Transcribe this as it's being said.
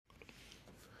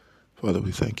Father,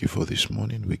 we thank you for this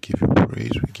morning. We give you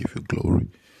praise. We give you glory.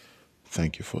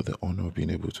 Thank you for the honor of being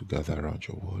able to gather around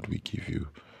your word. We give you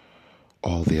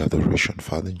all the adoration.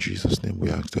 Father, in Jesus' name,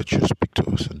 we ask that you speak to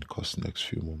us and cause the next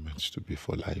few moments to be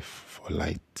for life, for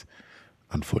light,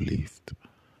 and for lift.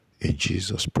 In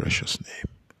Jesus' precious name.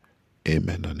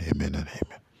 Amen and amen and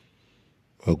amen.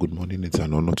 Well, good morning. It's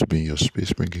an honor to be in your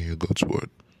space, bringing you God's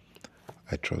word.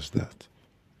 I trust that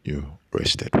you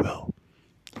rested well.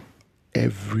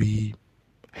 Every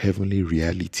heavenly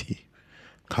reality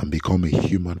can become a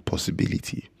human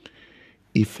possibility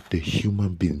if the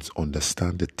human beings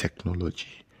understand the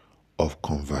technology of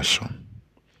conversion.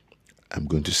 I'm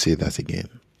going to say that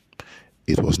again.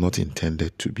 It was not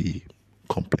intended to be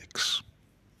complex.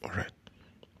 All right.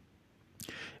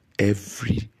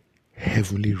 Every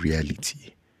heavenly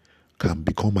reality can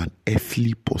become an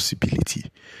earthly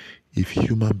possibility if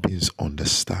human beings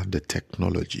understand the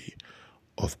technology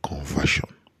of conversion.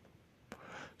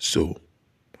 So,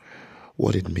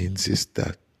 what it means is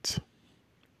that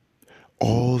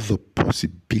all the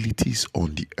possibilities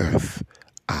on the earth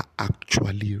are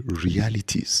actually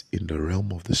realities in the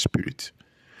realm of the spirit.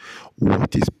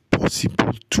 What is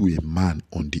possible to a man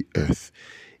on the earth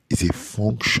is a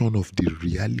function of the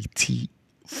reality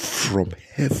from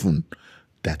heaven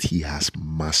that he has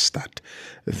mastered.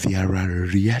 There are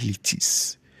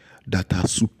realities that are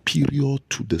superior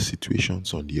to the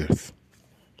situations on the earth.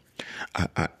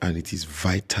 And it is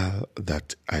vital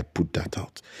that I put that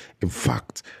out. In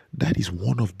fact, that is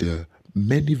one of the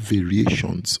many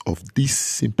variations of this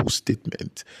simple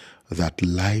statement that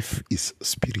life is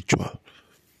spiritual.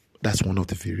 That's one of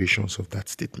the variations of that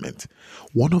statement.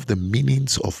 One of the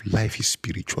meanings of life is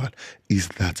spiritual is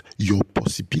that your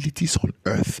possibilities on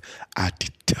earth are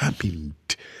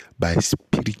determined by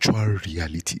spiritual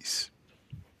realities.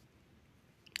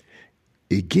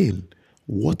 Again,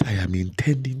 what I am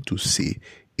intending to say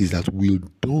is that we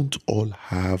don't all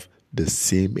have the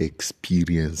same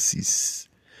experiences.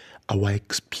 Our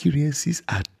experiences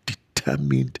are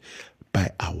determined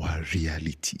by our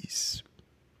realities.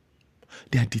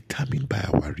 They are determined by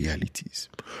our realities.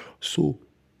 So,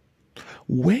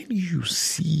 when you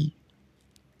see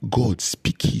God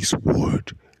speak His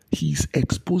word, He is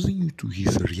exposing you to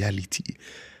His reality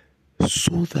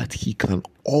so that He can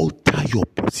alter your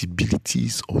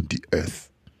possibilities on the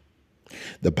earth.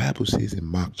 The Bible says in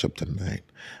Mark chapter 9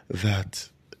 that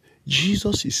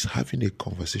Jesus is having a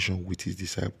conversation with His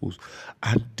disciples,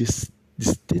 and this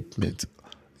statement,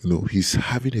 he's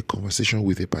having a conversation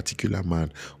with a particular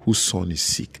man whose son is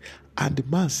sick. And the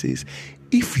man says,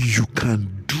 if you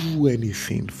can do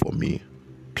anything for me,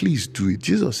 please do it.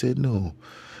 Jesus said, no,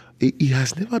 it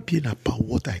has never been about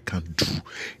what I can do.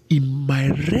 In my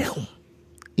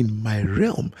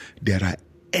realm, there are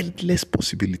endless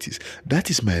possibilities. That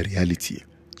is my reality.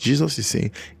 Jesus is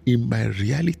saying, in my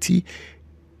reality,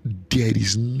 there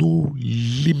is no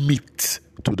limit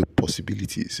to the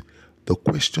possibilities. The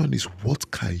question is, what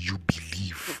can you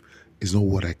believe? It's not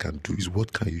what I can do, it's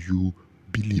what can you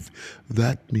believe.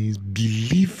 That means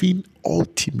believing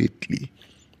ultimately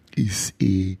is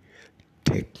a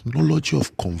technology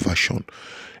of conversion.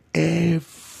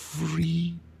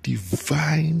 Every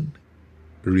divine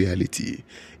reality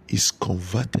is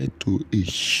converted to a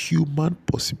human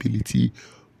possibility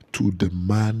to the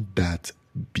man that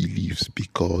believes,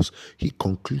 because he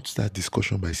concludes that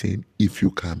discussion by saying, if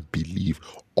you can believe,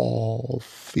 all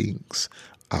things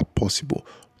are possible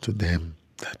to them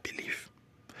that believe.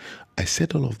 I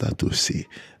said all of that to say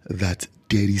that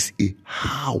there is a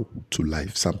how to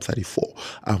life. Psalm 34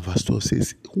 and verse 12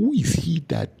 says, who is he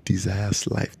that desires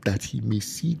life, that he may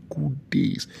see good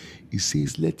days? He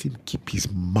says, let him keep his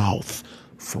mouth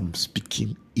from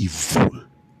speaking evil.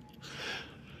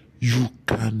 You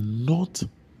cannot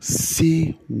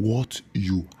say what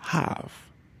you have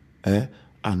and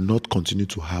not continue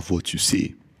to have what you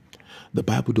say. The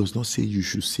Bible does not say you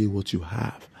should say what you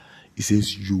have. It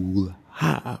says you will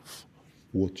have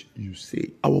what you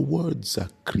say. Our words are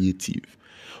creative.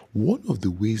 One of the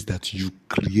ways that you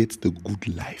create the good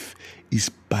life is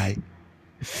by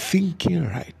thinking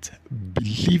right,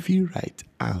 believing right,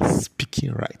 and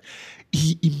speaking right.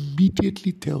 He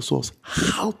immediately tells us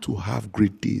how to have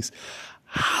great days,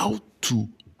 how to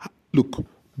look,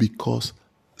 because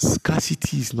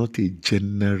scarcity is not a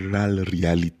general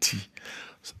reality.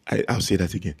 I'll say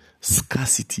that again.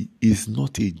 Scarcity is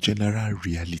not a general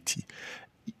reality.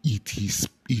 It is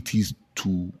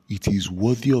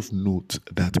worthy of note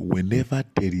that whenever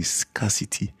there is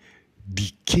scarcity,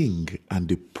 the king and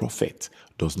the prophet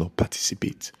does not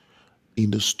participate.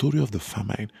 In the story of the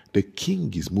famine, the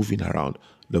king is moving around,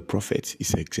 the prophet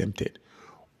is exempted.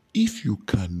 If you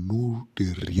can know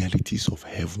the realities of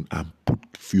heaven and put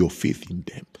your faith in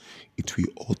them, it will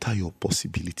alter your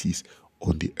possibilities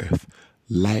on the earth.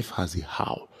 Life has a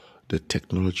how. The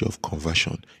technology of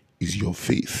conversion is your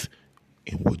faith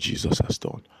in what Jesus has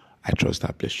done. I trust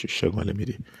that bless you. Shegun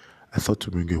Lemide. I thought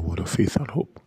to bring you a word of faith and hope.